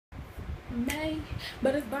May,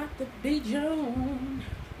 but it's about to be June.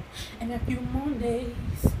 In a few more days,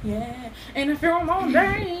 yeah. In a few more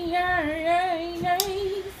days,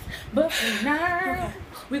 but for now,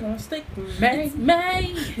 we're gonna stick to May. It's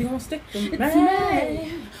May. We're gonna stick to May. It's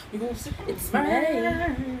May. We're gonna stick to it's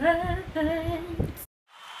May.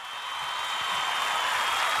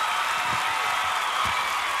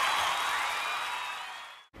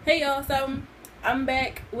 Hey y'all, so I'm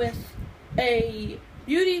back with a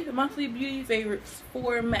monthly beauty favorites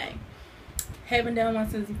for May. Haven't done one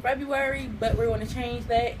since February, but we're going to change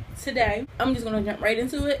that today. I'm just going to jump right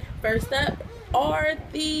into it. First up are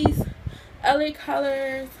these LA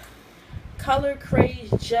Colors Color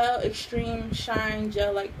Craze Gel Extreme Shine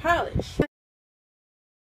Gel Like Polish.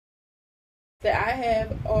 That I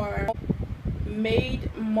have are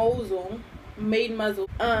Made Muzzle,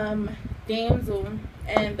 Damsel,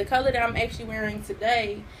 and the color that I'm actually wearing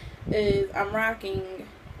today is I'm rocking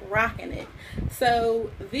it.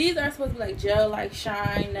 So these are supposed to be like gel like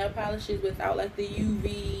shine nail polishes without like the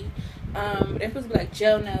UV. They're supposed to be like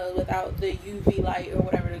gel nails without the UV light or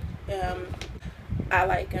whatever. I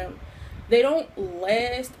like them. They don't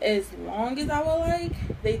last as long as I would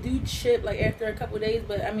like. They do chip like after a couple days,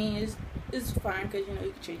 but I mean it's fine because you know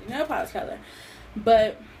you can change your nail polish color.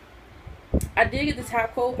 But I did get the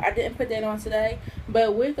top coat. I didn't put that on today,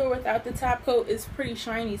 but with or without the top coat, it's pretty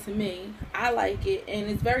shiny to me. I like it, and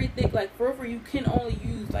it's very thick. Like forever, you can only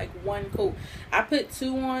use like one coat. I put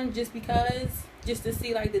two on just to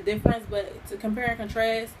see like the difference, but to compare and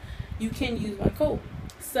contrast, you can use one coat.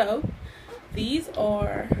 So these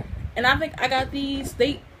are, and I think I got these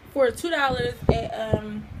for $2 at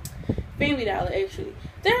Family Dollar. Actually,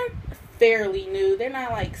 they're fairly new. They're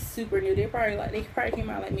not like super new. They probably came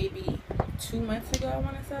out like maybe 2 months ago, I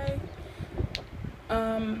want to say.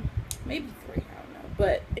 Maybe 3, I don't know.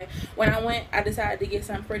 But when I went, I decided to get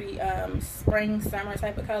some pretty spring, summer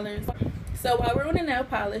type of colors. So while we're on the nail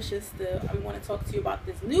polish, I'm going to talk to you about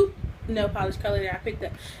this new nail polish color that I picked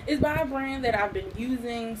up. It's by a brand that I've been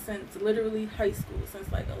using since literally high school,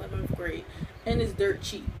 since like 11th grade, and it's dirt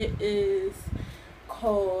cheap. It is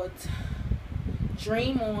called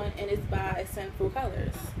Dream On, and it's by Sinful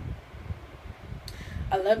Colors.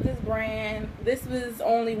 I love this brand. This was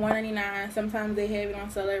only $1.99. Sometimes they have it on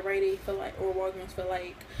sale at Rite Aid for like, or Walgreens for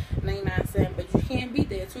like 99 cents, but you can't beat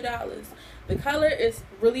that. $2. The color is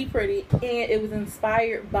really pretty, and it was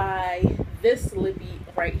inspired by this lippy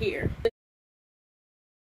right here.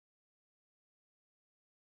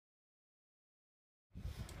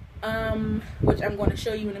 Which I'm going to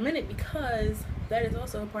show you in a minute because that is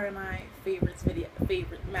also a part of my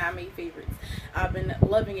my May favorites. I've been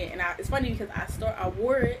loving it, and it's funny because I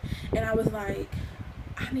wore it and I was like,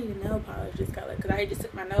 I need a nail polish this color because I had just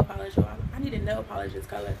took my nail polish off. I need a nail polish this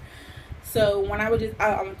color. So when I went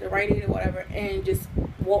to Rite Aid or whatever and just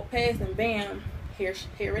walked past and bam, here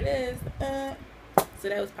it is. So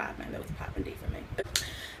that was popping. That was a popping day for me.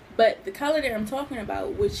 But the color that I'm talking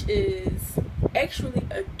about, which is actually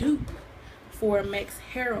a dupe for MAC's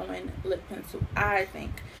Heroin lip pencil, I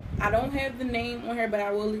think. I don't have the name on here, but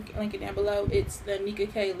I will link it down below. It's the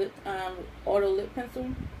Nicka auto lip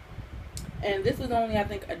pencil, and this was only, I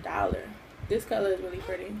think, $1. This color is really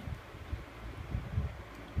pretty.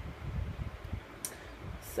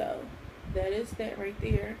 So that is that right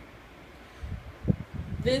there.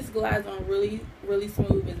 This glides on really, really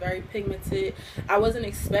smooth. It's very pigmented. I wasn't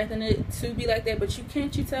expecting it to be like that, but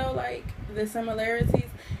can't you tell like the similarities?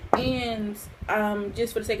 And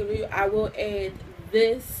just for the sake of you, I will add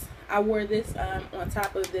this. I wore this on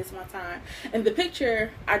top of this one time. And the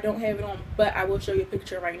picture, I don't have it on, but I will show you a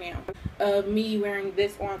picture right now of me wearing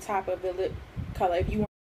this on top of the lip color. If you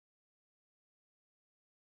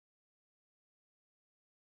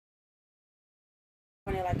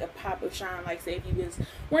wanted like a pop of shine, like say if you was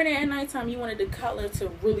wearing it at nighttime, you wanted the color to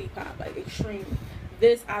really pop, like extreme.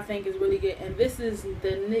 This I think is really good, and this is the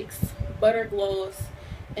NYX Butter Gloss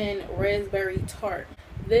and Raspberry Tart.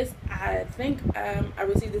 This, I think I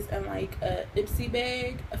received this in like a Ipsy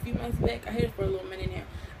bag a few months back. I had it for a little minute now.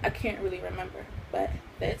 I can't really remember, but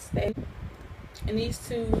that's that. And these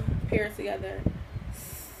two pair together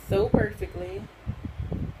so perfectly.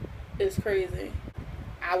 It's crazy.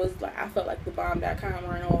 I felt like the bomb.com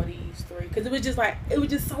wearing all these three because it was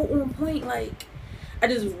just so on point. Like I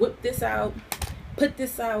just whipped this out, put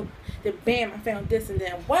this out, then bam, I found this, and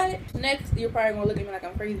then what? Next, you're probably gonna look at me like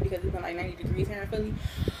I'm crazy because it's been like 90 degrees here in Philly.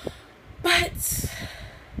 But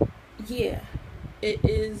yeah, it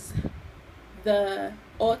is the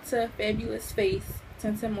Ulta Fabulous Face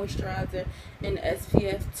Tinted Moisturizer in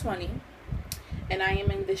SPF 20, and I am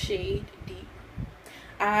in the shade Deep.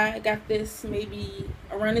 I got this maybe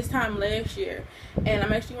around this time last year, and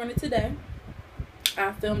I'm actually wearing it today.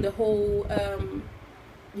 I filmed the whole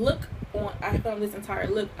look on. I filmed this entire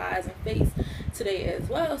look, eyes and face, today as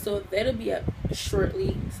well, so that'll be up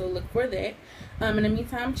shortly, so look for that. In the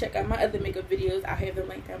meantime, check out my other makeup videos. I have them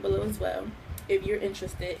linked down below as well if you're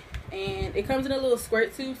interested. And it comes in a little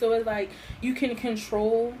squirt tube, so it's like you can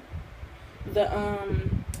control the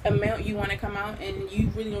amount you want to come out, and you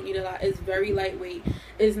really don't need a lot. It's very lightweight.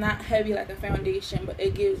 It's not heavy like a foundation, but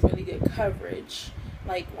it gives really good coverage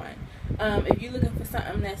like one. If you're looking for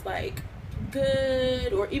something that's like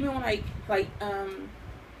good, or even when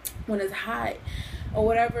it's hot or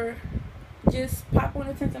whatever, just pop on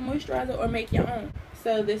a tinted moisturizer or make your own.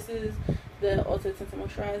 So this is the Ultra Tinted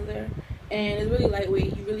Moisturizer, and it's really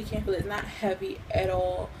lightweight. You really can't feel it. It's not heavy at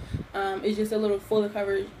all. It's just a little fuller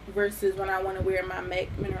coverage versus when I want to wear my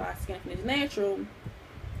MAC Mineralized Skin Finish Natural.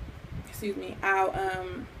 Excuse me. I'll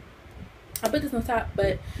put this on top,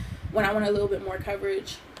 but when I want a little bit more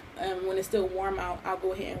coverage, when it's still warm out, I'll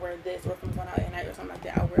go ahead and wear this, or if I'm going out at night or something like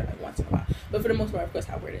that, I'll wear it like once in a while. But for the most part, of course,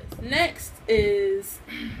 I'll wear this. Next is,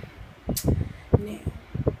 now,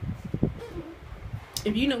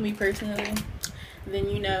 if you know me personally, then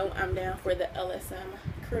you know I'm down for the LSM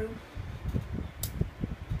crew.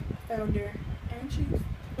 Founder and chief.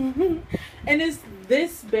 And it's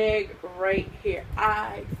this bag right here.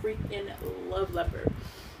 I freaking love leopard.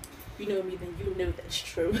 If you know me, then you know that's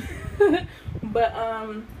true. But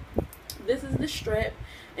this is the strap,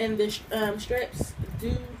 and the straps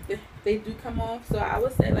do come off. So I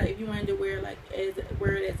would say, like, if you wanted to wear it as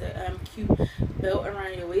a cute belt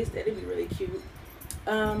around your waist, that'd be really cute.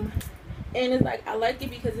 And it's like, I like it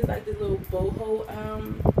because it's like this little boho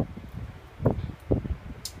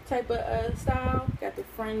type of style. Got the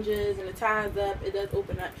fringes and the ties up. It does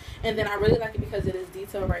open up, and then I really like it because it is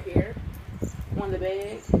detail right here on the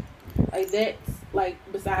bag. Like, that's like,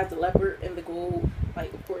 besides the leopard and the gold,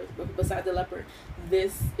 like, of course, but besides the leopard,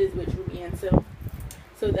 this is what drew me into.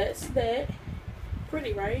 So that's that.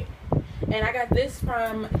 Pretty, right? And I got this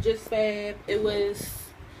from Just Fab. It was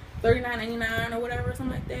 $39.99 or whatever,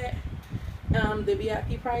 something like that. The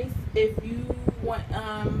VIP price. If you want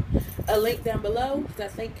a link down below, because I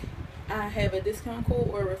think I have a discount code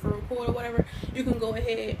or a referral code or whatever, you can go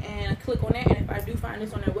ahead and click on that. And if I do find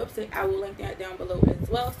this on their website, I will link that down below as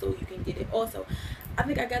well, so you can get it also. I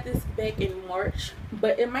think I got this back in March,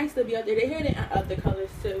 but it might still be out there. They had it in other colors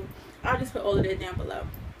too. I'll just put all of that down below.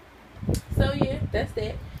 So yeah, that's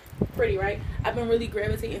that. Pretty, right? I've been really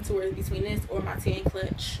gravitating towards between this or my tan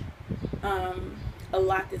clutch a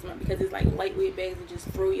lot this month, because it's like lightweight bags and just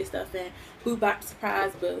throw your stuff in, boop bop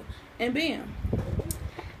surprise boo, and bam.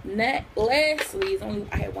 Lastly,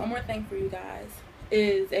 I have one more thing for you guys.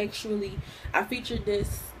 Is actually, I featured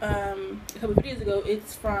this a couple videos ago.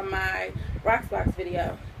 It's from my Roxbox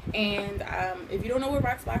video, and if you don't know what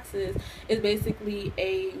Roxbox is, it's basically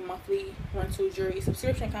a monthly rental jewelry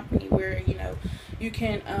subscription company where, you know, you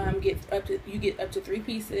can get up to 3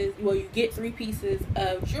 pieces. Well, you get 3 pieces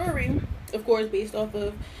of jewelry, of course, based off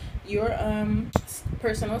of your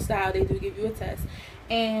personal style. They do give you a test,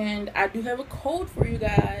 and I do have a code for you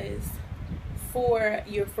guys for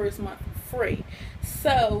your first month free.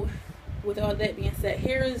 So with all that being said,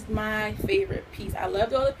 here is my favorite piece. I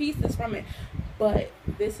loved all the pieces from it, but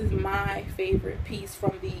this is my favorite piece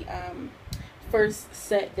from the first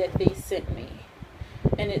set that they sent me,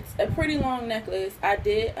 and it's a pretty long necklace. I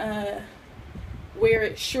did wear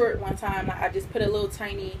it short one time. I just put a little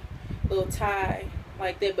tiny little tie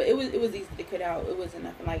like that, but it was easy to cut out. It wasn't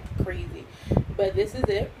nothing like crazy, but this is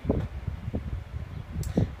it.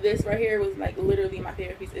 This right here was like literally my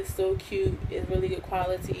favorite piece. It's so cute. It's really good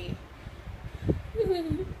quality.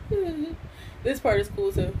 This part is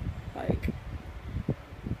cool too. Like,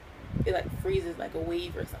 it like freezes like a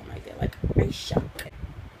wave or something like that, like ice shock.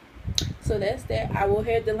 So that's that. I will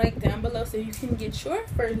have the link down below so you can get your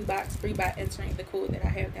first box free by entering the code that I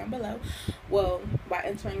have down below. Well, by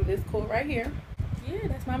entering this code right here. Yeah,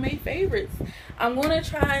 that's my main favorites. I'm gonna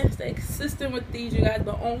try and stay consistent with these, you guys,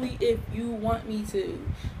 but only if you want me to.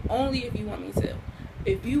 Only if you want me to.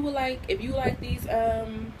 If you like these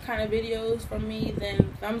kind of videos from me,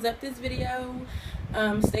 then thumbs up this video.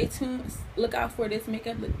 Stay tuned. Look out for this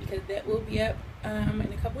makeup look, because that will be up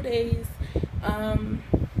in a couple days.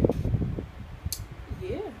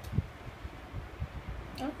 Yeah.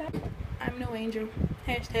 Okay. I'm no angel.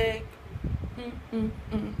 Hashtag.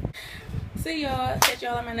 See y'all. Catch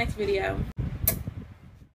y'all in my next video.